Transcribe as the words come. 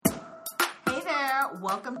there.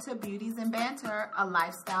 Welcome to Beauties and Banter, a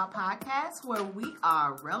lifestyle podcast where we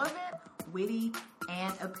are relevant, witty,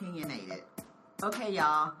 and opinionated. Okay,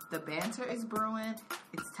 y'all, the banter is brewing.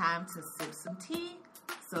 It's time to sip some tea,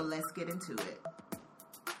 so let's get into it.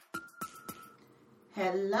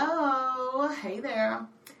 Hello. Hey there.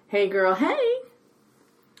 Hey, girl. Hey.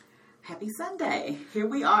 Happy Sunday. Here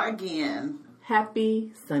we are again.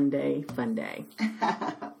 Happy Sunday fun day.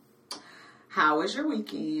 How was your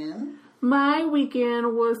weekend? My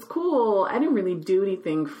weekend was cool. I didn't really do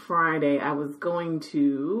anything Friday. I was going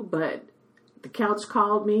to, but the couch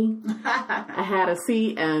called me. I had a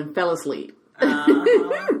seat and fell asleep.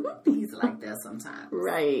 He's like that sometimes.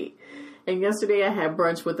 Right. And yesterday I had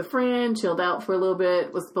brunch with a friend, chilled out for a little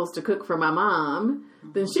bit, was supposed to cook for my mom.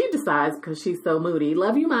 Then she decides, because she's so moody,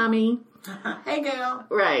 love you, mommy. Hey, girl.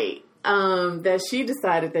 Right. That she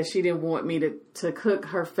decided that she didn't want me to cook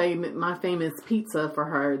my famous pizza for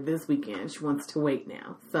her this weekend. She wants to wait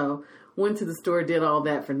now. So went to the store, did all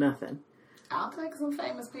that for nothing. I'll take some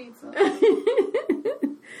famous pizza.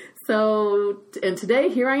 So, and today,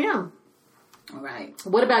 here I am. All right.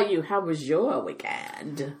 What about you? How was your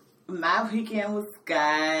weekend? My weekend was good.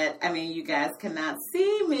 I mean, you guys cannot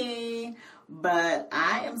see me, but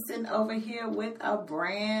I am sitting over here with a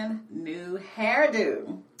brand new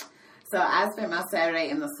hairdo. So I spent my Saturday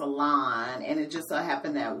in the salon, and it just so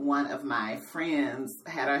happened that one of my friends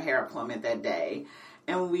had her hair appointment that day.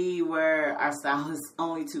 And we were, our stylist's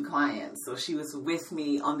only 2 clients. So she was with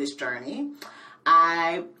me on this journey.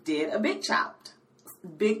 I did a big chop.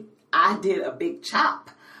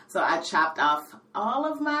 So I chopped off all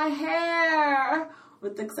of my hair,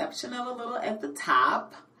 with the exception of a little at the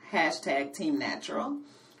top. Hashtag Team Natural.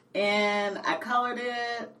 And I colored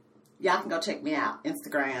it. Y'all can go check me out.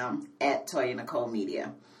 Instagram at Toya Nicole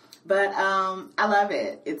Media. But I love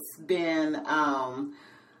it. It's been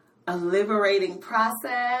a liberating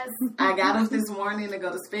process. I got up this morning to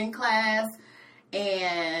go to spin class.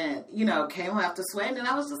 And, came home after sweating. And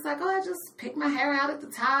I was just like, I just picked my hair out at the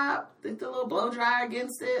top. Did the little blow dryer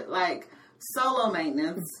against it. Like, solo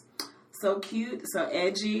maintenance. So cute. So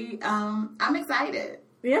edgy. I'm excited.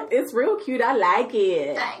 Yep, it's real cute. I like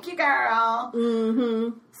it. Thank you, girl.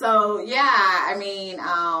 Mm-hmm. So, yeah, I mean,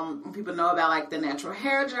 people know about, like, the natural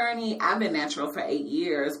hair journey. I've been natural for 8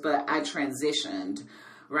 years, but I transitioned,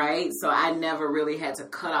 right? So I never really had to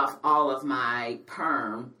cut off all of my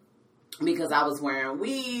perm because I was wearing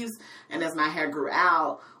weaves. And as my hair grew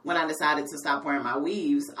out, when I decided to stop wearing my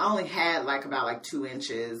weaves, I only had, about 2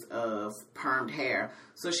 inches of permed hair.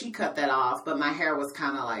 So she cut that off, but my hair was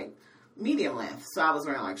kind of, medium length. So I was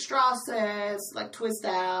wearing straw sets, twist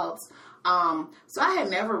outs. So I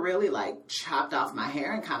had never really chopped off my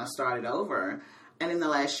hair and kind of started over. And in the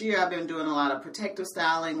last year, I've been doing a lot of protective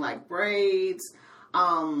styling, like braids,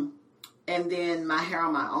 and then my hair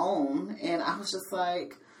on my own. And I was just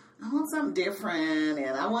like, I want something different,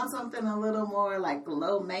 and I want something a little more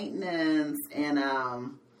low maintenance. And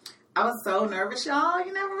I was so nervous, y'all.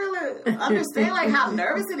 You never really understand how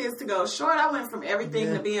nervous it is to go short. I went from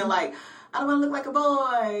everything to being I don't want to look like a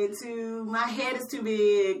boy, to my head is too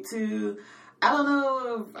big, to I don't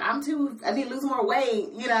know if I need to lose more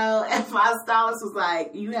weight, And my stylist was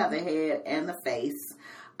like, you have the head and the face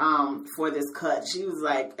for this cut. She was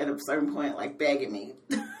at a certain point begging me.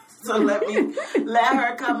 So let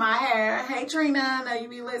her cut my hair. Hey, Trina, I know you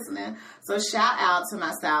be listening. So shout out to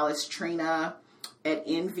my stylist, Trina, at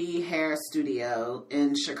Envy Hair Studio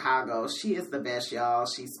in Chicago. She is the best, y'all.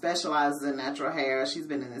 She specializes in natural hair. She's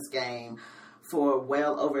been in this game for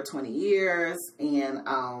well over 20 years. And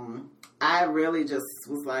I really just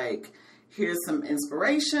was like, here's some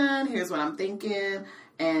inspiration. Here's what I'm thinking.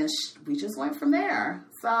 And we just went from there.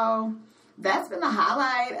 So that's been the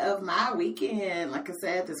highlight of my weekend. Like I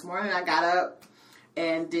said, this morning I got up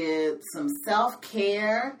and did some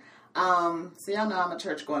self-care. So y'all know I'm a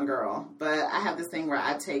church-going girl, but I have this thing where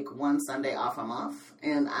I take one Sunday off a month,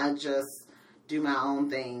 and I just do my own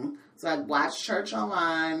thing. So I watched church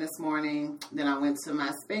online this morning, then I went to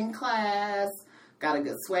my spin class, got a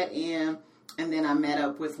good sweat in, and then I met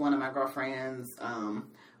up with one of my girlfriends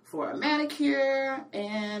for a manicure,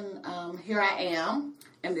 and here I am.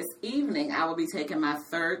 And this evening, I will be taking my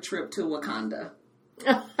 3rd trip to Wakanda.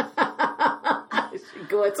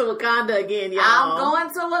 Going to Wakanda again, y'all. I'm going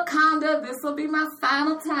to Wakanda. This will be my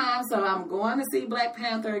final time. So I'm going to see Black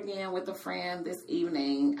Panther again with a friend this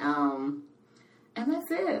evening. And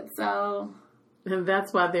that's it. So And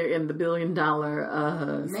that's why they're in the $1 billion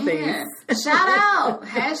space. Shout out.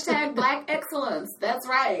 Hashtag Black Excellence. That's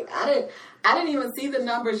right. I didn't even see the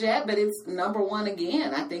numbers yet, but it's number one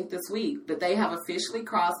again, I think, this week. That they have officially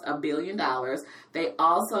crossed $1 billion. They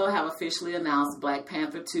also have officially announced Black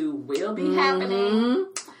Panther 2 will be happening.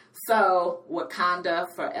 So, Wakanda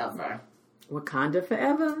forever. Wakanda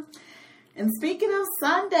forever. And speaking of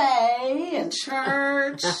Sunday and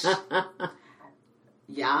church,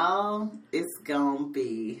 y'all, it's gonna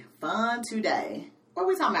be fun today. What are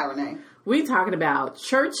we talking about, Renee? We talking about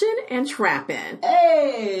churching and trapping.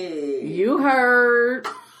 Hey! You heard.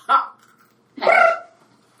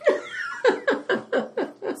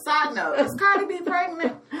 Side note, is Cardi B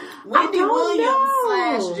pregnant? Wendy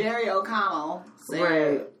Williams / Jerry O'Connell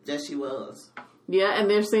said that she was. Yeah, and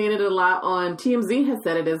they're saying it a lot on TMZ has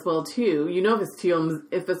said it as well too. You know, if it's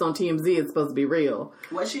on TMZ, it's supposed to be real.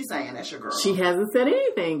 What's she saying? That's your girl. She hasn't said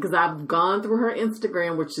anything because I've gone through her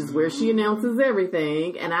Instagram, which is where she announces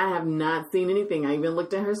everything, and I have not seen anything. I even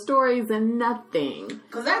looked at her stories and nothing.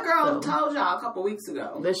 Because that girl told y'all a couple weeks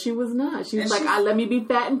ago that she was not. She was like, "Let me be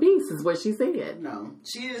fat in peace," is what she said. No,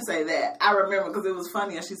 she didn't say that. I remember because it was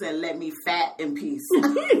funny, and she said, "Let me fat in peace."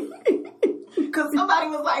 Because somebody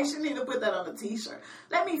was like, she need to put that on a t-shirt.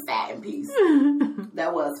 Let me fat in peace.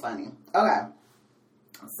 That was funny. Okay.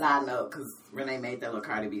 Side note, because Renee made that little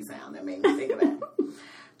Cardi B sound that made me think of that.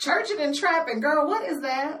 Churching and trapping. Girl, what is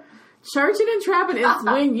that? Churching and trapping is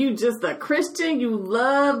when you just a Christian, you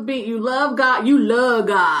love God, you love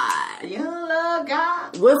God. You love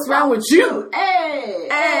God. What's wrong with you? Hey.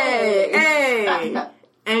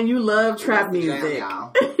 And you love trap music.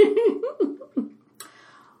 Jam,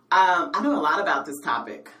 I know a lot about this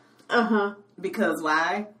topic. Because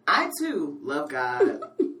why? I too love God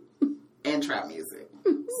and trap music.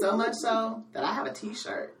 So much so that I have a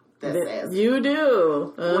t-shirt that says you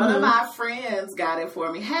do. One of my friends got it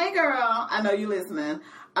for me. Hey girl, I know you listening.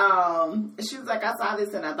 She was like, I saw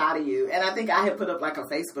this and I thought of you. And I think I had put up like a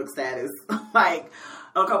Facebook status like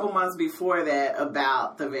a couple months before that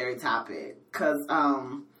about the very topic. Because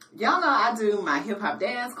y'all know I do my hip-hop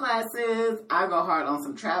dance classes. I go hard on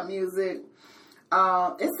some trap music.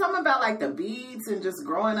 It's something about, like, the beats and just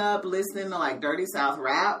growing up listening to, like, Dirty South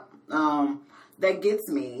rap that gets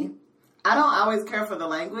me. I don't always care for the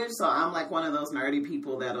language, so I'm, like, one of those nerdy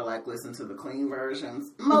people that'll, like, listen to the clean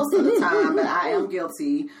versions most of the time, but I am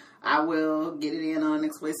guilty. I will get it in on an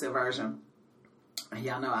explicit version.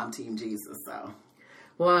 Y'all know I'm Team Jesus, so...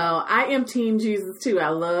 Well, I am Team Jesus, too. I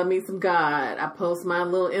love me some God. I post my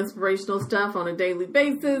little inspirational stuff on a daily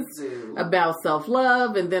basis about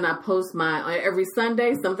self-love, and then I post every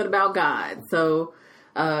Sunday, something about God. So,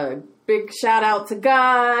 big shout out to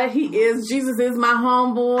God. Jesus is my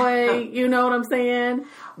homeboy. You know what I'm saying?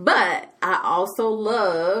 But I also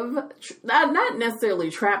love, not necessarily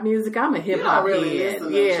trap music. I'm a hip-hop head.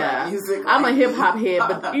 Yeah. I'm a hip-hop head.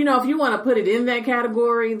 But, you know, if you want to put it in that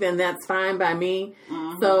category, then that's fine by me.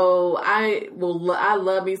 So I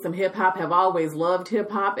love me some hip-hop, have always loved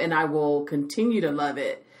hip-hop, and I will continue to love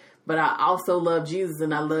it. But I also love Jesus,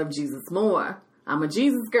 and I love Jesus more. I'm a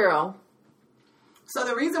Jesus girl. So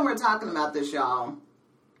the reason we're talking about this, y'all,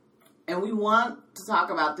 and we want to talk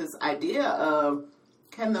about this idea of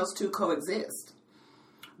can those two coexist?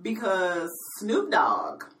 Because Snoop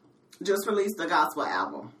Dogg just released a gospel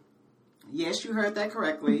album. Yes, you heard that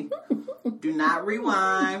correctly. Do not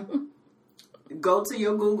rewind. Go to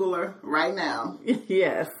your Googler right now.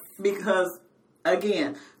 Yes. Because,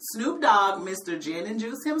 again, Snoop Dogg, Mr. Gin and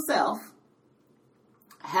Juice himself,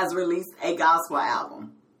 has released a gospel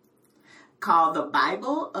album called The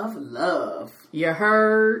Bible of Love. You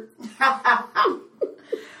heard?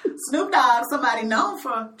 Snoop Dogg, somebody known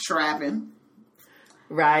for trapping.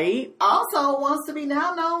 Right. Also wants to be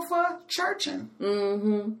now known for churching.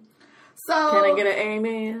 Mm-hmm. So, can I get an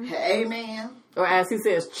amen? Amen. Or as he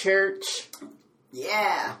says, church.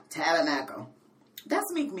 Yeah, tabernacle.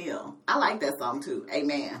 That's Meek Mill. I like that song too.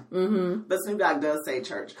 Amen. Mm-hmm. But Snoop Dogg does say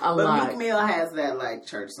church. But Meek Mill has that like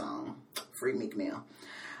church song. Free Meek Mill.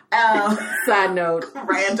 Side note.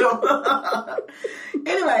 Random.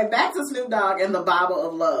 Anyway, back to Snoop Dogg and the Bible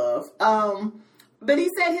of Love. But he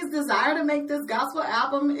said his desire to make this gospel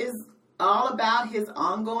album is all about his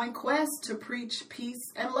ongoing quest to preach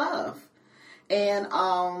peace and love. And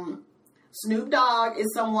Snoop Dogg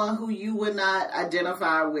is someone who you would not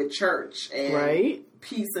identify with church and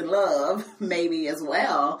peace and love, maybe as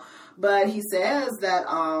well. But he says that,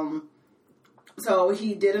 so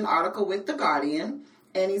he did an article with The Guardian,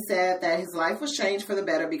 and he said that his life was changed for the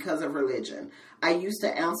better because of religion. I used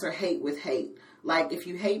to answer hate with hate. Like, if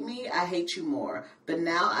you hate me, I hate you more. But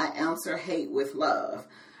now I answer hate with love.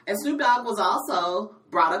 And Snoop Dogg was also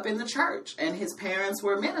brought up in the church, and his parents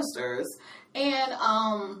were ministers.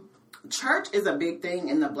 And church is a big thing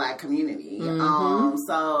in the Black community.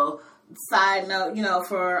 So side note,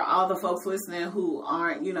 for all the folks listening who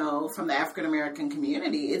aren't, from the African American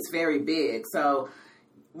community, it's very big. So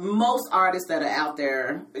most artists that are out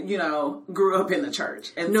there, grew up in the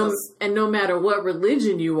church. And no matter what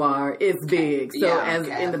religion you are, it's big. So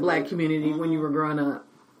in the Black community when you were growing up.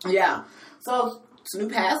 Yeah. So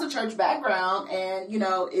Snoop has a church background, and,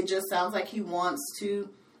 it just sounds like he wants to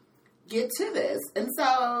get to this. And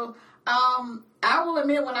so, I will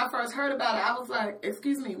admit, when I first heard about it, I was like,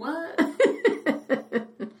 excuse me, what?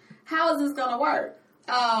 How is this going to work?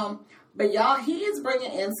 But y'all, he is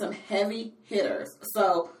bringing in some heavy hitters.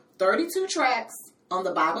 So 32 tracks on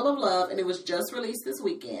the Bible of Love, and it was just released this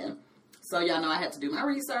weekend. So y'all know I had to do my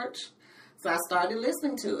research. So I started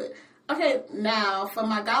listening to it. Okay, now for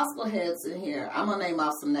my gospel heads in here, I'm going to name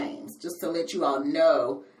off some names just to let you all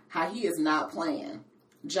know how he is not playing.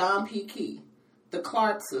 John P. Key, the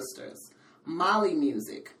Clark Sisters, Molly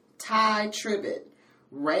Music, Ty Tribbett,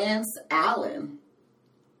 Rance Allen.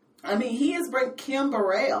 I mean, he is bringing Kim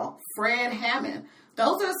Burrell, Fred Hammond.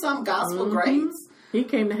 Those are some gospel greats. He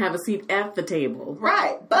came to have a seat at the table.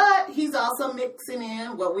 Right. But he's also mixing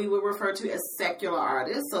in what we would refer to as secular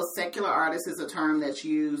artists. So secular artist is a term that's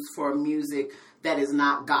used for music that is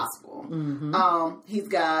not gospel. He's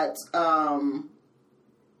got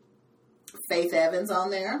Faith Evans on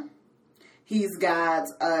there. He's got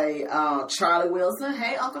a Charlie Wilson.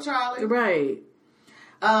 Hey, Uncle Charlie. Right.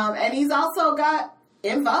 And he's also got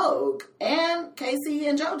In Vogue and Casey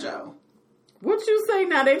and JoJo. What you say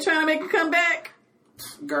now? They trying to make a comeback?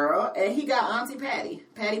 Girl. And he got Auntie Patty.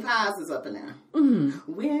 Patty Pies is up in there.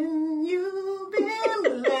 When you've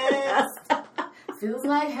been blessed, feels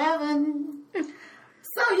like heaven.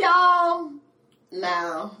 So y'all,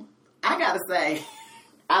 now, I gotta say,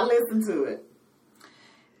 I listened to it.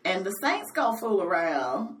 And the Saints gonna fool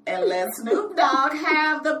around and let Snoop Dogg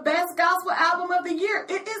have the best gospel album of the year.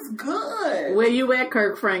 It is good. Where you at,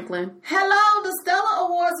 Kirk Franklin? Hello, the Stella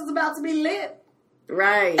Awards is about to be lit.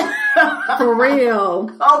 Right. For real.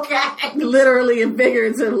 Okay. Literally and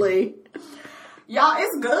figuratively. Y'all,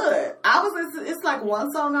 it's good. It's like one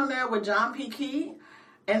song on there with John P. Key.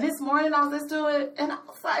 And this morning I was listening to it and I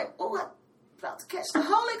was like, oh, I'm about to catch the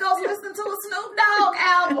Holy Ghost listening to a Snoop Dogg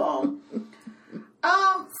album.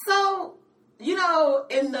 So,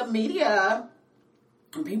 in the media,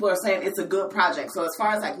 people are saying it's a good project. So as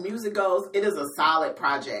far as like music goes, it is a solid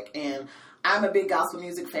project. And I'm a big gospel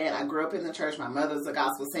music fan. I grew up in the church. My mother's a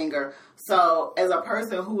gospel singer. So as a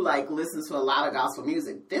person who listens to a lot of gospel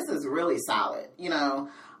music, this is really solid,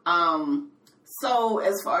 So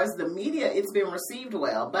as far as the media, it's been received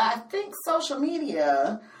well. But I think social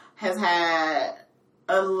media has had,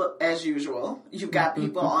 as usual, you've got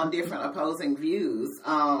people on different opposing views.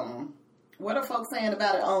 What are folks saying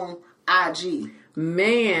about it on IG?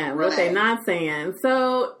 Man, what they not saying.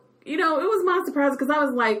 So, it was my surprise because I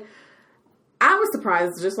was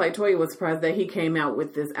surprised, just like Toya was surprised that he came out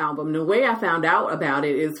with this album. The way I found out about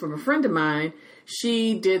it is from a friend of mine.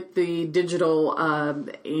 She did the digital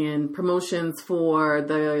and promotions for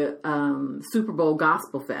the Super Bowl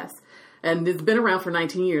Gospel Fest. And it's been around for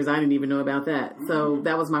 19 years. I didn't even know about that. So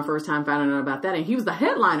that was my first time finding out about that. And he was the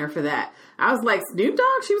headliner for that. I was like, Snoop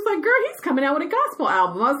Dogg? She was like, girl, he's coming out with a gospel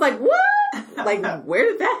album. I was like, what? Like, where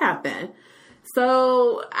did that happen?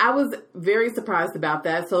 So I was very surprised about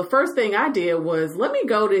that. So the first thing I did was let me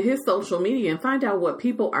go to his social media and find out what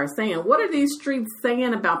people are saying. What are these streets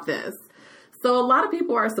saying about this? So a lot of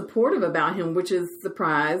people are supportive about him, which is a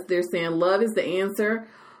surprise. They're saying love is the answer.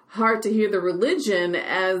 Hard to hear the religion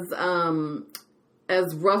as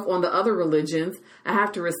rough on the other religions. I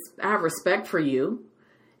have respect for you.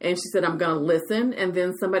 And she said, I'm going to listen. And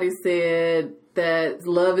then somebody said that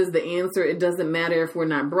love is the answer. It doesn't matter if we're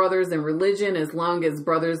not brothers in religion, as long as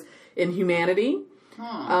brothers in humanity.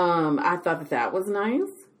 I thought that was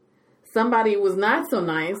nice. Somebody was not so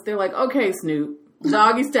nice. They're like, okay, Snoop,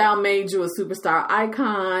 Doggy Style made you a superstar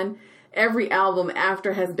icon. Every album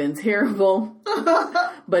after has been terrible,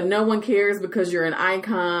 but no one cares because you're an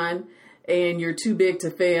icon and you're too big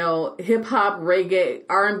to fail. Hip hop, reggae,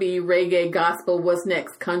 R&B, reggae, gospel, what's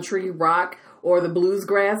next? Country, rock, or the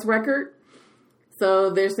bluesgrass record? So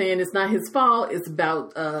they're saying it's not his fault. It's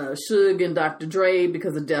about Suge and Dr. Dre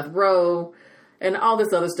because of Death Row and all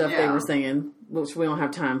this other stuff they were saying, which we don't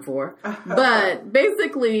have time for. But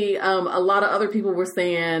basically, a lot of other people were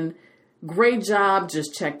saying, great job,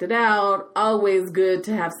 just checked it out. Always good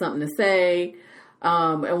to have something to say.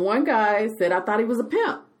 And one guy said, I thought he was a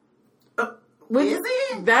pimp. Is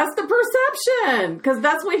he? That's the perception. Because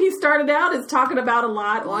that's what he started out is talking about a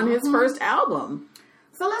lot on his first album.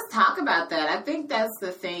 So let's talk about that. I think that's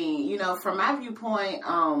the thing. You know, from my viewpoint,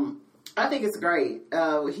 I think it's great.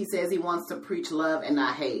 He says he wants to preach love and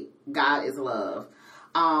not hate. God is love.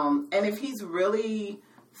 And if he's really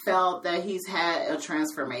felt that he's had a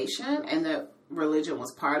transformation and that religion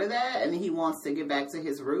was part of that and he wants to get back to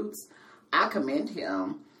his roots, I commend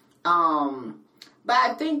him. But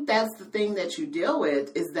I think that's the thing that you deal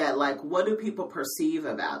with is that, like, what do people perceive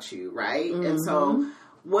about you, right? Mm-hmm. And so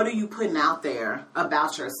what are you putting out there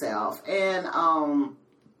about yourself? And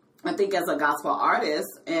I think as a gospel artist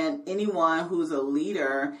and anyone who's a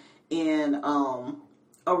leader in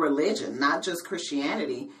a religion, not just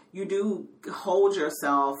Christianity, you do hold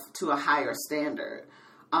yourself to a higher standard.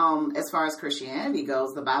 As far as Christianity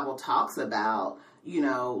goes, the Bible talks about, you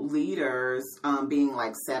know, leaders being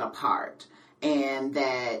like set apart and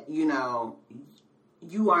that, you know,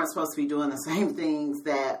 you aren't supposed to be doing the same things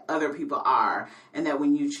that other people are. And that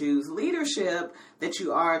when you choose leadership, that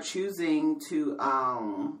you are choosing to,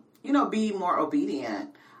 you know, be more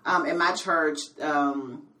obedient. In my church,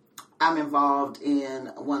 I'm involved in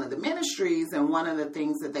one of the ministries, and one of the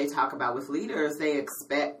things that they talk about with leaders, they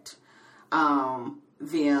expect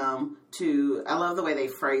them to, I love the way they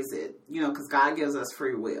phrase it, you know, because God gives us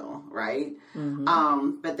free will, right?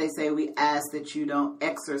 Mm-hmm. But they say we ask that you don't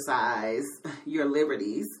exercise your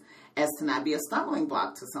liberties as to not be a stumbling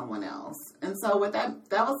block to someone else. And so with that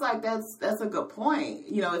was like, that's a good point.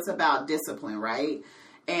 You know, it's about discipline, right?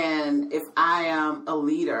 And if I am a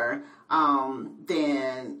leader,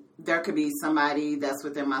 then there could be somebody that's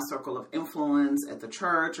within my circle of influence at the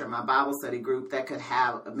church or my Bible study group that could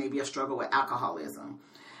have maybe a struggle with alcoholism.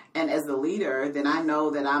 And as the leader, then I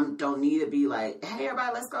know that I don't need to be like, hey,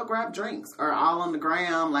 everybody, let's go grab drinks, or all on the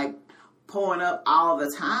gram, like pulling up all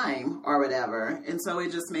the time or whatever. And so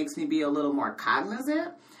it just makes me be a little more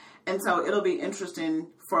cognizant. And so it'll be interesting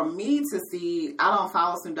for me to see. I don't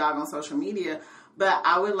follow Snoop Dogg on social media, but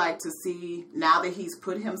I would like to see, now that he's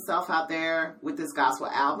put himself out there with this gospel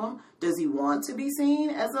album, does he want to be seen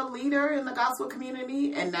as a leader in the gospel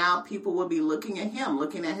community? And now people will be looking at him,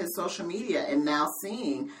 looking at his social media, and now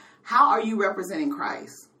seeing, how are you representing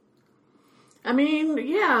Christ? I mean,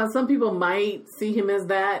 yeah, some people might see him as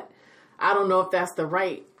that. I don't know if that's the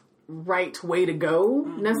right way to go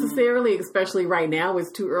necessarily, especially right now.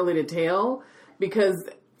 It's too early to tell, because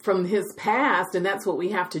from his past, and that's what we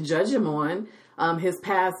have to judge him on, his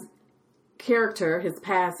past character, his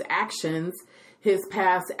past actions, his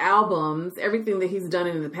past albums, everything that he's done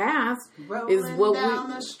in the past Rolling is what down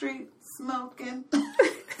the street smoking.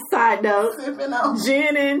 Side note, sipping on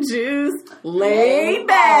gin and juice, laid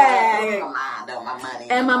back.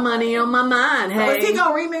 My money on my mind. Hey, so is he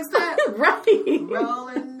gonna remix that? Right.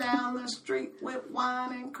 Rolling down the street with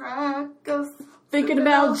wine and crackers, thinking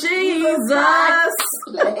about Jesus.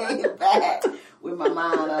 Laid back with my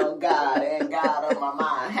mind on God and God on my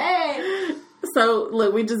mind. Hey. So,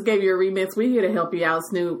 look, we just gave you a remix. We're here to help you out,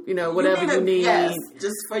 Snoop. You know, whatever you need. Yes,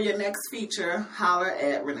 just for your next feature, holler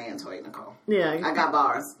at Renee and Toy Nicole. Yeah. I got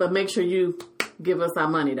bars. But make sure you give us our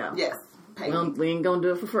money, though. Yes. We ain't going to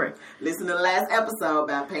do it for free. Listen to the last episode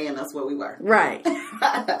about paying us what we were. Right.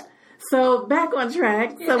 So, back on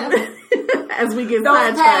track. So, as we get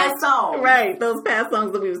those past songs. Right. Those past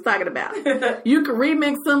songs that we was talking about. You can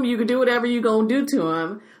remix them. You can do whatever you're going to do to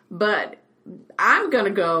them. But I'm going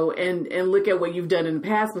to go and look at what you've done in the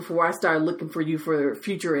past before I start looking for you for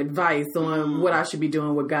future advice on what I should be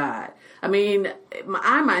doing with God. I mean,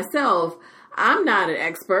 I myself, I'm not an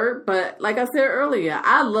expert, but like I said earlier,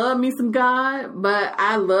 I love me some God, but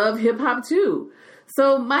I love hip hop too.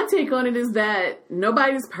 So my take on it is that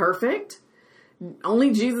nobody's perfect.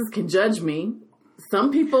 Only Jesus can judge me.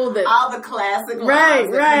 Some people that all the classic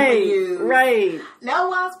lines right. No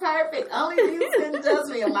one's perfect. Only Jesus can judge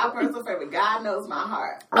me. And my personal favorite, God knows my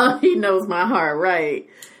heart. Oh, he knows my heart, right.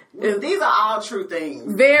 These are all true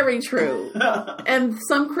things. Very true. And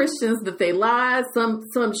some Christians that they lie, some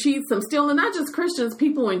cheat, some steal, and not just Christians,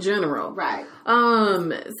 people in general. Right.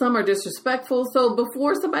 Some are disrespectful. So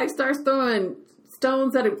before somebody starts throwing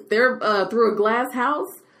stones at they're through a glass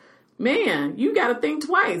house, man, you got to think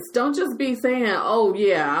twice. Don't just be saying, oh,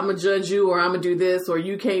 yeah, I'm going to judge you, or I'm going to do this, or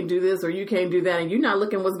you can't do this, or you can't do that, and you're not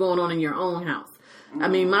looking what's going on in your own house. Mm-hmm. I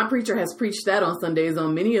mean, my preacher has preached that on Sundays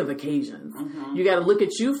on many of occasions. Mm-hmm. You got to look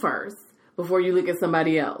at you first before you look at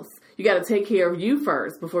somebody else. You got to take care of you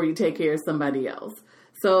first before you take care of somebody else.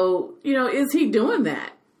 So, you know, is he doing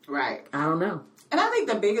that? Right. I don't know. And I think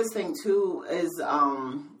the biggest thing, too, is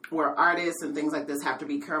where artists and things like this have to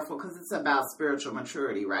be careful because it's about spiritual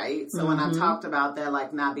maturity, right? So when I talked about that,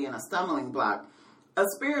 like not being a stumbling block, a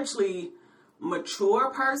spiritually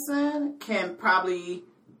mature person can probably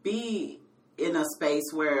be in a space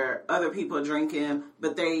where other people are drinking,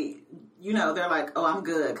 but they, they're like, oh, I'm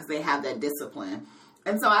good because they have that discipline.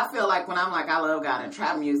 And so I feel like when I'm like, I love God and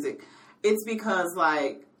trap music, it's because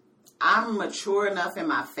like I'm mature enough in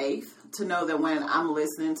my faith to know that when I'm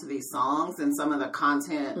listening to these songs and some of the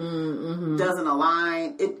content doesn't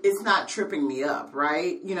align, it's not tripping me up,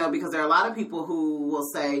 right? Because there are a lot of people who will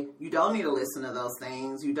say, you don't need to listen to those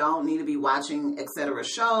things. You don't need to be watching et cetera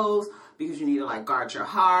shows because you need to like guard your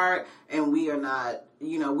heart. And we are not,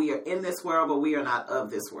 we are in this world, but we are not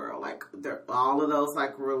of this world. Like all of those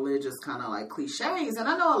like religious kind of like cliches. And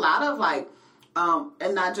I know a lot of like,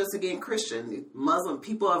 and not just, again, Christian, Muslim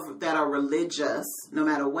people that are religious, no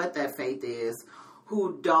matter what that faith is,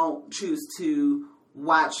 who don't choose to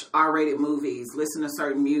watch R-rated movies, listen to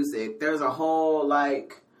certain music. There's a whole,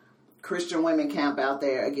 like, Christian women camp out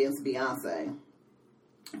there against Beyonce.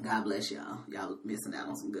 God bless y'all. Y'all missing out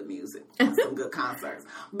on some good music, some good concerts.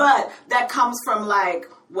 But that comes from like,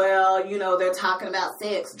 well, they're talking about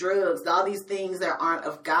sex, drugs, all these things that aren't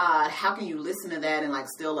of God. How can you listen to that and like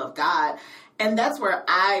still love God? And that's where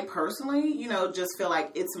I personally, just feel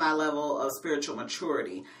like it's my level of spiritual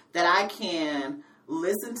maturity that I can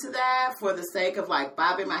listen to that for the sake of like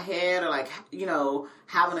bobbing my head or like,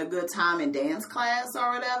 having a good time in dance class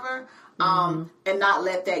or whatever. And not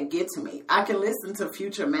let that get to me. I can listen to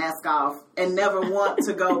Future Mask Off and never want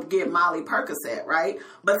to go get Molly Percocet, right?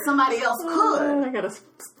 But somebody else could. I got a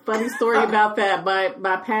funny story about that.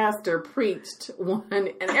 My pastor preached one,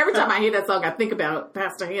 and every time I hear that song, I think about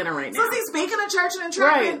Pastor Hannah right now. So see, speaking of church and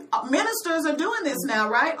church, ministers are doing this now,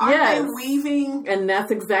 right? Aren't they weaving? And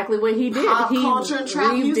that's exactly what he did. Pop culture and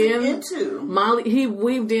trap music into Molly. He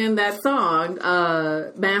weaved in that song,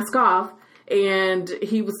 Mask Off. And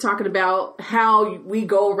he was talking about how we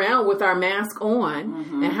go around with our mask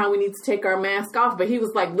on and how we need to take our mask off. But he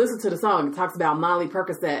was like, listen to the song. It talks about Molly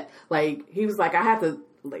Percocet. Like, he was like, I had to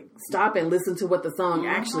like stop and listen to what the song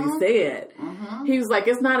actually said. He was like,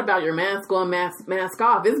 it's not about your mask on, mask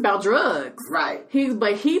off. It's about drugs. Right.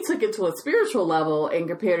 But he took it to a spiritual level and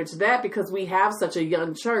compared it to that because we have such a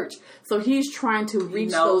young church. So he's trying to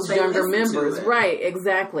reach those younger members. Right,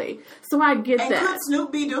 exactly. So I get that. And could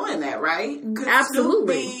Snoop be doing that, right? Could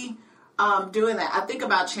Absolutely. Snoop be doing that? I think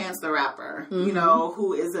about Chance the Rapper,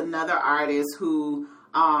 who is another artist who,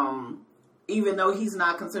 even though he's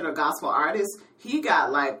not considered a gospel artist, he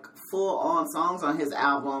got like full on songs on his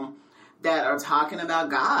album that are talking about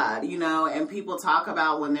God, and people talk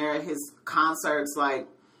about when they're at his concerts, like,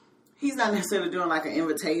 he's not necessarily doing like an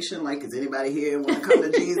invitation, like, is anybody here want to come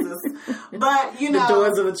to Jesus? But, the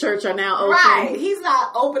doors of the church are now open. Right. He's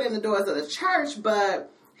not opening the doors of the church,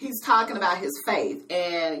 but he's talking about his faith.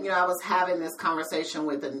 And, I was having this conversation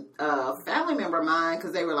with a family member of mine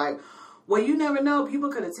because they were like, well, you never know. People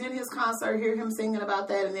could attend his concert, hear him singing about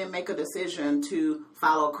that, and then make a decision to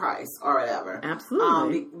follow Christ or whatever.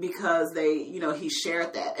 Absolutely. Because they, he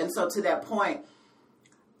shared that. And so to that point,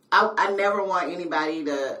 I never want anybody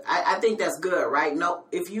to, I think that's good, right? No,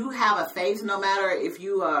 if you have a faith, no matter if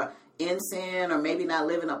you are in sin or maybe not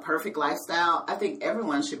living a perfect lifestyle, I think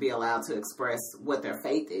everyone should be allowed to express what their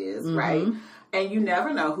faith is, right? And you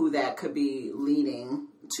never know who that could be leading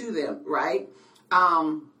to them, right?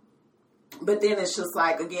 But then it's just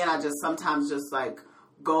like, again, I just sometimes just like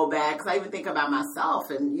go back. Cause I even think about myself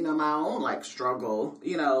and, my own like struggle,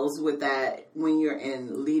 with that when you're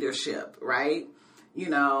in leadership, right?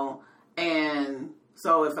 And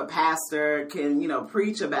so if a pastor can,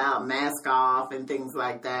 preach about mask off and things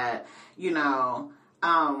like that,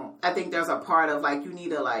 I think there's a part of like, you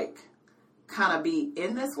need to like kind of be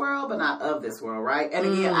in this world, but not of this world, right? And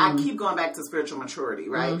again, I keep going back to spiritual maturity,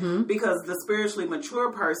 right? Because the spiritually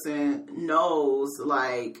mature person knows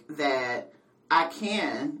like that I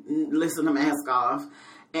can listen to Mask Off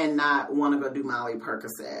and not want to go do Molly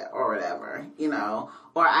Percocet or whatever,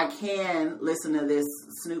 or I can listen to this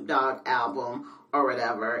Snoop Dogg album or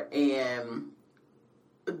whatever and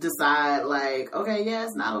decide like, okay, yeah,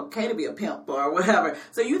 it's not okay to be a pimp or whatever.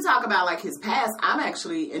 So you talk about like his past. I'm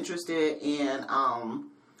actually interested in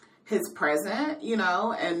his present,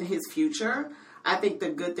 and his future. I think the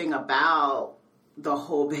good thing about the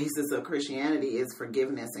whole basis of Christianity is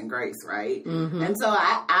forgiveness and grace, right? And so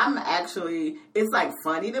I'm actually, it's like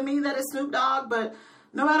funny to me that it's Snoop Dogg, but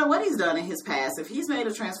no matter what he's done in his past, if he's made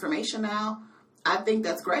a transformation now, I think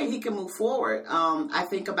that's great. He can move forward. I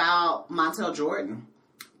think about Montel Jordan.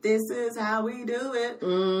 this is how we do it.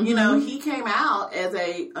 You know, he came out as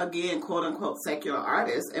a, again, quote unquote, secular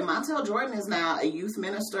artist. And Montel Jordan is now a youth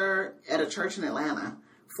minister at a church in Atlanta,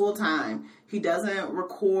 full time. He doesn't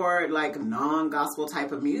record like non-gospel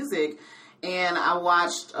type of music. And I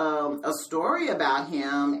watched a story about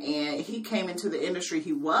him, and he came into the industry.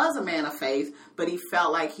 He was a man of faith, but he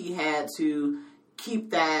felt like he had to keep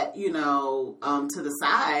that, you know, to the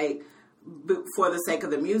side for the sake of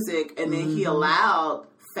the music. And then he allowed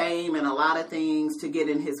fame and a lot of things to get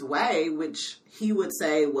in his way, which he would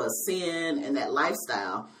say was sin and that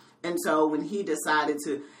lifestyle. And so when he decided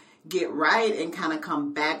to get right and kind of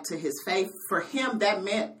come back to his faith, for him that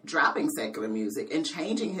meant dropping secular music and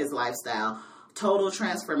changing his lifestyle, total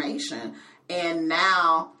transformation. And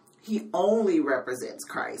now he only represents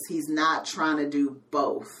Christ. He's not trying to do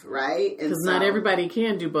both, right? Because not everybody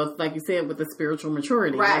can do both, like you said, with the spiritual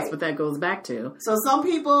maturity. Right. That's what that goes back to. So some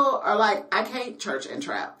people are like, I can't church and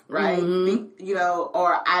trap, right? You know,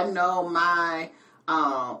 or I know my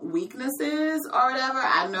weaknesses or whatever.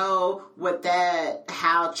 I know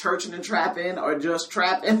how churching and trapping or just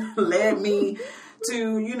trapping led me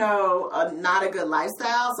to, you know, not a good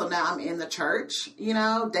lifestyle. So now I'm in the church, you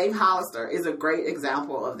know. Dave Hollister is a great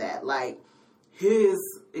example of that. Like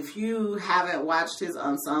if you haven't watched his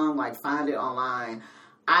Unsung, like find it online.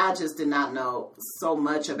 I just did not know so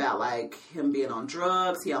much about like him being on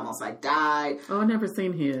drugs. He almost like died. Oh, I never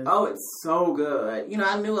seen his. Oh, it's so good. You know,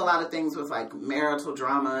 I knew a lot of things with like marital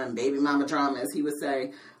drama and baby mama drama, as he would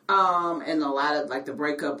say. And a lot of like the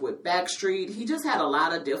breakup with Backstreet. He just had a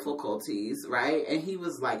lot of difficulties, right? And he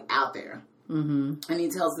was like out there. And he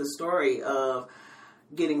tells the story of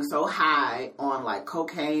getting so high on like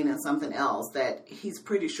cocaine and something else that he's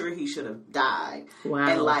pretty sure he should have died. Wow.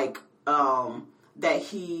 And like, that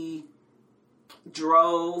he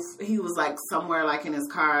drove, he was like somewhere like in his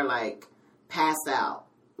car, like passed out,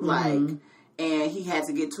 like, and he had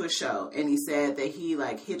to get to a show. And he said that he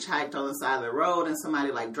like hitchhiked on the side of the road and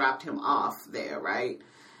somebody like dropped him off there, right?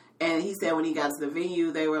 And he said when he got to the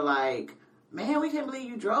venue, they were like, man, we can't believe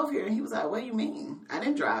you drove here. And he was like, what do you mean? I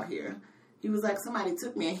didn't drive here. He was like, somebody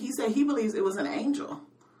took me. And he said he believes it was an angel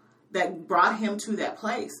that brought him to that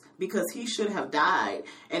place, because he should have died.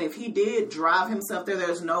 And if he did drive himself there,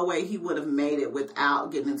 there's no way he would have made it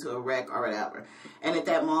without getting into a wreck or whatever. And at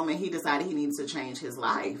that moment, he decided he needs to change his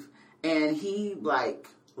life. And he like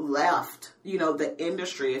left, you know, the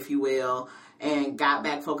industry, if you will, and got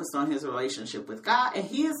back focused on his relationship with God. And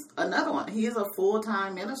he is another one. He is a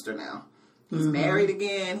full-time minister now. He's married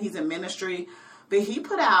again. He's in ministry. But he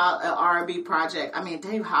put out an R&B project. I mean,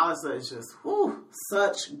 Dave Hollister is just,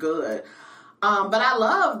 such good. But I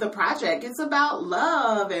love the project. It's about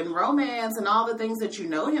love and romance and all the things that you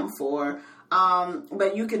know him for.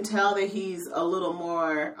 But you can tell that he's a little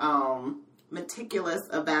more meticulous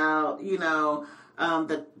about, you know,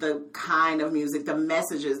 the kind of music, the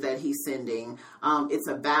messages that he's sending. It's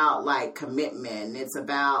about, like, commitment. It's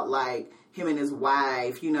about, like, him and his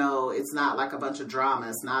wife, you know, it's not like a bunch of drama.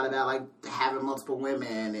 It's not about like having multiple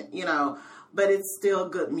women, you know, but it's still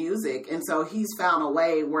good music. And so he's found a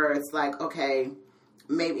way where it's like, okay,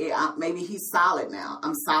 maybe he's solid now.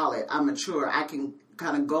 I'm solid. I'm mature. I can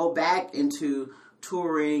kind of go back into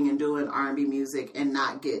touring and doing R&B music and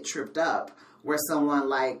not get tripped up, where someone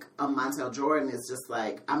like a Montel Jordan is just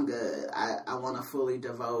like, I'm good. I want to fully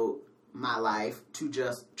devote my life to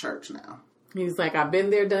just church now. He's like, I've been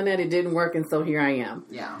there, done that. It didn't work. And so here I am.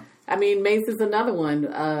 Yeah. I mean, Mase is another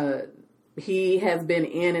one. He has been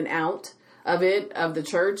in and out of the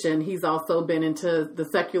church. And he's also been into the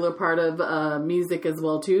secular part of music as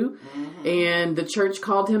well, too. And the church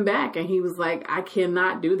called him back. And he was like, I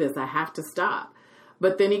cannot do this. I have to stop.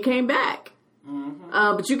 But then he came back.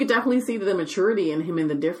 But you could definitely see the maturity in him and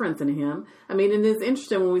the difference in him. I mean, and it's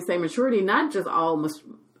interesting when we say maturity, not just all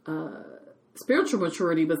spiritual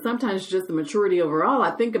maturity, but sometimes just the maturity overall.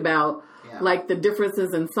 I think about like the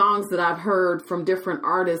differences in songs that I've heard from different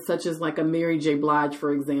artists, such as like a Mary J. Blige,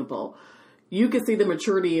 for example. You can see the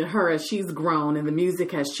maturity in her as she's grown and the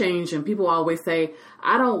music has changed. And people always say,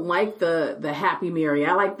 I don't like the happy Mary.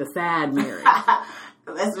 I like the sad Mary.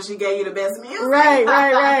 That's when she gave you the best music.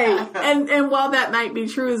 Right. And while that might be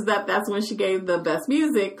true, is that's when she gave the best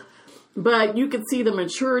music. But you could see the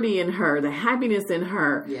maturity in her, the happiness in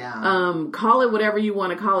her. Yeah. Call it whatever you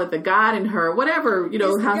want to call it, the God in her, whatever, you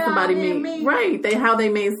know, how somebody may, right, how they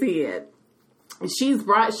may see it. She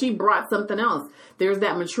brought something else. There's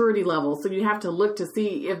that maturity level. So you have to look to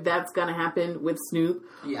see if that's going to happen with Snoop.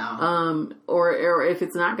 Yeah. Or if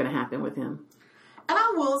it's not going to happen with him. And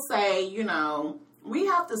I will say, you know, we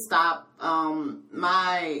have to stop.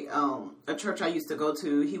 A church I used to go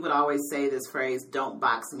to, he would always say this phrase, "Don't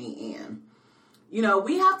box me in." You know,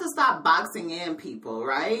 we have to stop boxing in people,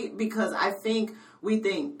 right? Because we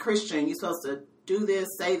think Christian, you're supposed to do this,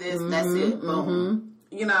 say this, that's it, boom.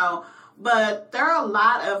 You know, but there are a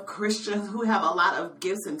lot of Christians who have a lot of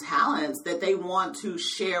gifts and talents that they want to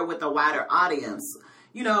share with a wider audience.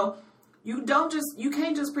 You know, you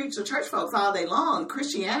can't just preach to church folks all day long.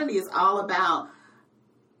 Christianity is all about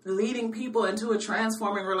leading people into a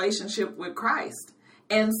transforming relationship with Christ.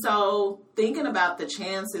 And so thinking about the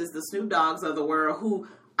Chances, the Snoop Dogs of the world, who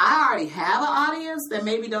I already have an audience that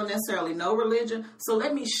maybe don't necessarily know religion, so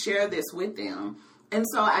let me share this with them. And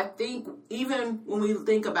so I think even when we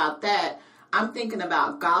think about that, I'm thinking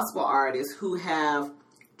about gospel artists who have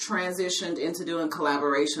transitioned into doing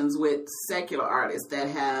collaborations with secular artists that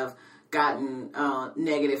have gotten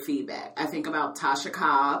negative feedback. I think about Tasha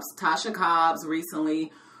Cobbs. Tasha Cobbs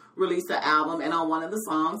recently released an album, and on one of the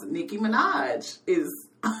songs, Nicki Minaj is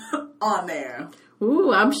on there.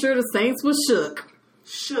 Ooh, I'm sure the Saints was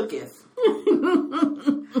Shooketh.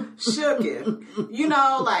 You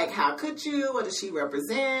know, like, how could you? What does she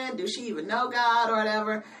represent? Does she even know God or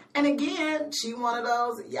whatever? And again, she one of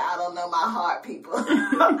those, y'all don't know my heart people.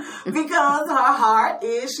 Because her heart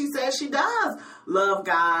is, she says she does love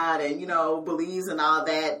God and, you know, believes in all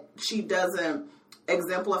that. She doesn't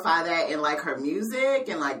exemplify that in like her music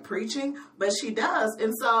and like preaching, but she does.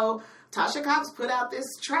 And so Tasha Cobbs put out this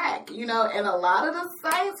track, you know, and a lot of the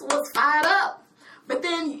saints was fired up. But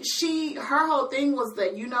then her whole thing was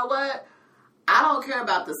that, you know what? I don't care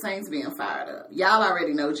about the saints being fired up. Y'all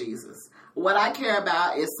already know Jesus. What I care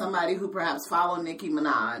about is somebody who perhaps followed Nicki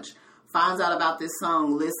Minaj, finds out about this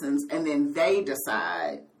song, listens, and then they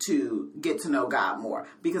decide to get to know God more.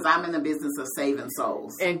 Because I'm in the business of saving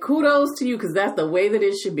souls. And kudos to you, because that's the way that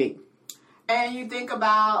it should be. And you think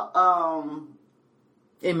about...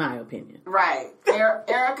 in my opinion. Right.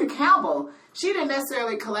 Erica Campbell. She didn't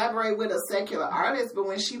necessarily collaborate with a secular artist, but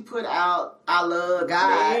when she put out I Love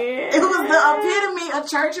God, it was the epitome of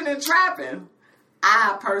churching and trapping.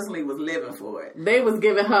 I personally was living for it. They was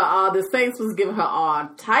giving her the saints was giving her all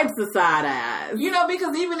types of side eyes. You know,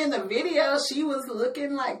 because even in the video, she was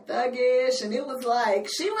looking like thuggish, and it was like,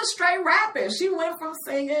 she was straight rapping. She went from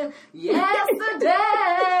singing Yesterday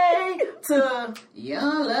to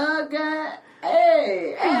Young Love God.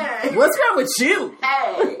 Hey, what's wrong with you?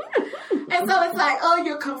 Hey. And so it's like, oh,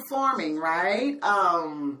 you're conforming, right?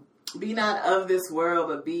 Be not of this world,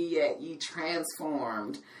 but be ye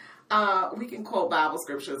transformed. We can quote Bible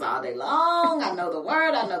scriptures all day long. I know the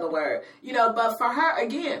word. You know, but for her,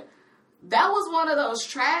 again, that was one of those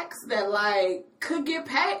tracks that like could get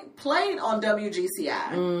played on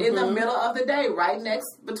WGCI in the middle of the day, right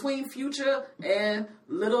next between Future and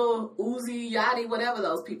Little Uzi, Yachty, whatever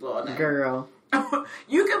those people are now. Girl.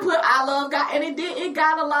 You can put I Love God, and it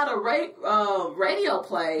got a lot of radio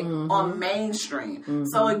play on mainstream.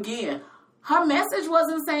 So again, her message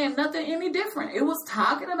wasn't saying nothing any different. It was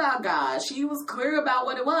talking about God. She was clear about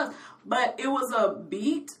what it was. But it was a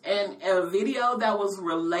beat and a video that was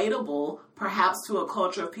relatable, perhaps to a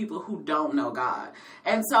culture of people who don't know God.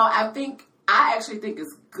 And so I actually think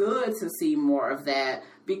it's good to see more of that,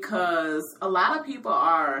 because a lot of people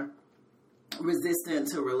are resistant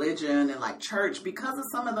to religion and like church because of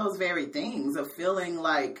some of those very things of feeling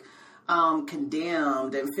like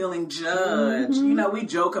condemned and feeling judged. You know, we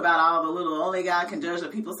joke about all the little only God can judge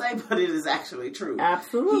that people say, but it is actually true.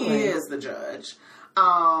 Absolutely. He is the judge.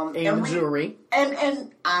 And jury.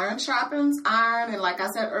 And iron sharpens iron. And like I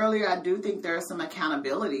said earlier, I do think there's some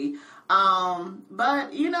accountability.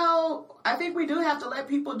 But you know, I think we do have to let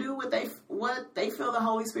people do what they feel the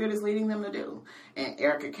Holy Spirit is leading them to do. And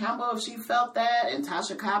Erica Campbell, if she felt that, and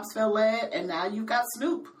Tasha Cobbs felt led, and now you got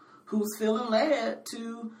Snoop, who's feeling led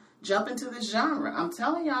to jump into this genre. I'm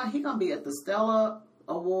telling y'all, he gonna be at the Stella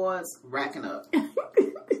Awards racking up.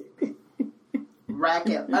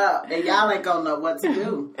 Racking up. And y'all ain't gonna know what to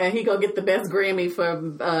do. And he gonna get the best Grammy for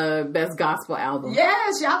best gospel album.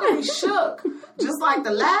 Yes, y'all gonna be shook. Just like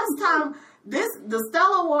the last time, the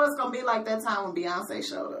Stella Awards gonna be like that time when Beyonce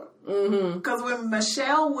showed up. Because when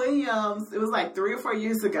Michelle Williams, it was like 3 or 4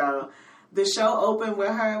 years ago, the show opened with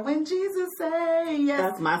her, When Jesus Say Yes.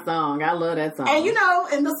 That's my song. I love that song. And you know,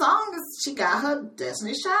 in the song, she got her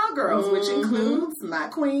Destiny's Child girls, which includes my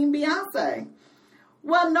queen, Beyonce.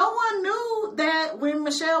 Well, no one knew that when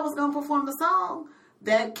Michelle was going to perform the song,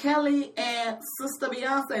 that Kelly and Sister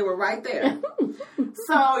Beyonce were right there.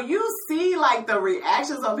 So you see like the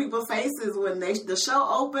reactions on people's faces when the show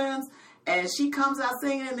opens and she comes out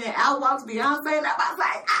singing, and then out walks Beyonce, and everybody's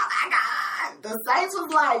like, oh my God. The saints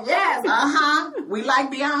was like, yes, we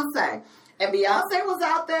like Beyonce. And Beyonce was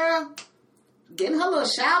out there getting her little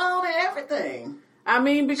shout on and everything. I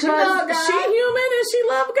mean, because she human and she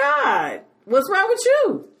loved God. What's wrong with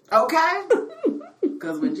you? Okay.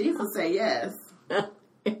 Because when Jesus said yes,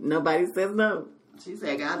 nobody says no. She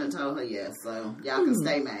said God done told her yes, so y'all can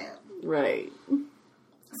stay mad. Right.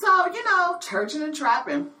 So, churching and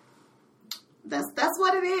trapping. That's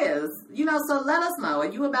what it is. So let us know.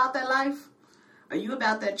 Are you about that life? Are you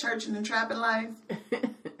about that churching and trapping life?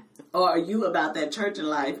 Or are you about that churching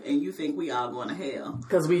life and you think we all going to hell?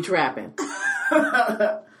 Because we trapping.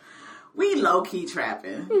 We low-key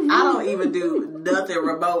trapping. I don't even do nothing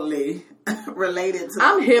remotely related to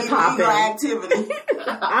I'm hip-hopping. activity.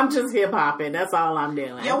 I'm just hip-hopping. That's all I'm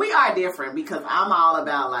doing. Yeah, we are different because I'm all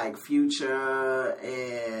about, like, Future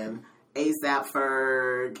and A$AP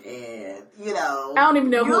Ferg and, I don't even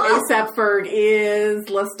know who A$AP Ferg is.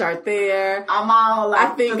 Let's start there. I'm all like,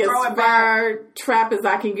 I think as far trap as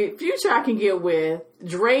I can get, Future I can get with.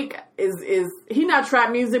 Drake is he not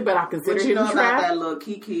trap music, but I consider him trap. About that little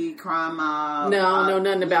Kiki Crime Mob? No,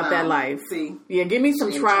 nothing about that life. See? Yeah, give me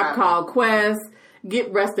some Tribe Called Quest.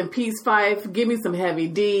 Get Rest in Peace Fife. Give me some Heavy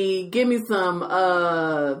D. Give me some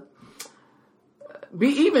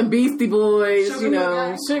even Beastie Boys,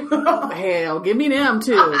 hell, give me them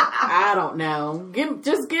too. I don't know.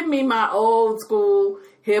 Just give me my old school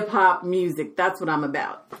hip hop music. That's what I'm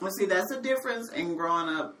about. Well, see, that's the difference in growing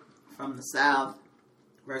up from the South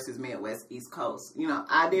versus Midwest, East Coast.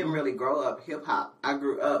 I didn't really grow up hip hop. I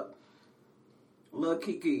grew up Lil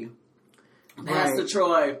Kiki, Pastor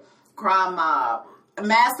Troy, Crime Mob,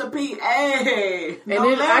 Master P. Hey, and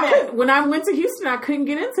then when I went to Houston, I couldn't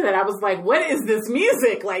get into that. I was like, "What is this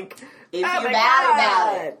music?" Like, if you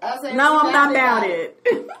about it. I said, no, I'm not about it.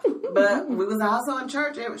 But we was also in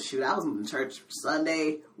church. I was in church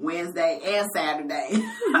Sunday, Wednesday, and Saturday.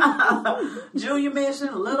 Junior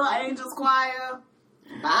Mission, Little Angels Choir,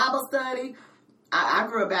 Bible study. I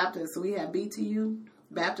grew up Baptist, so we had BTU,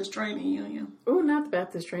 Baptist Training Union. Oh, not the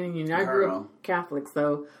Baptist Training Union. I grew up Catholic,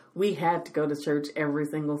 so we had to go to church every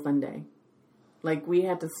single Sunday. Like, we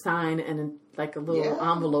had to sign a little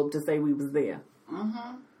envelope to say we was there.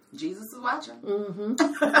 Mm-hmm. Jesus is watching.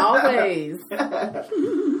 Mm-hmm. Always.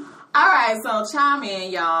 All right, so chime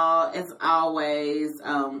in, y'all. As always,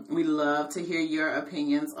 we love to hear your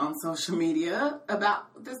opinions on social media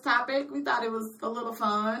about this topic. We thought it was a little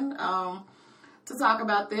fun to talk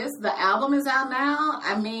about this. The album is out now.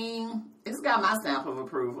 I mean, it's got my stamp of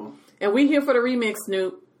approval. And we here for the remix,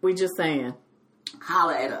 Snoop. We just saying.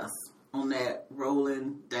 Holla at us on that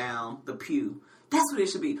Rolling Down the Pew. That's what it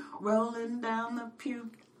should be. Rolling down the pew.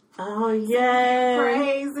 Oh, yeah.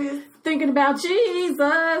 Praises. Thinking about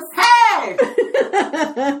Jesus. Hey!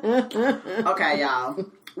 Okay, y'all.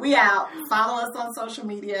 We out. Follow us on social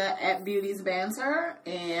media at Beauties Banter.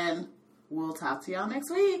 And we'll talk to y'all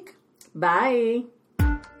next week. Bye.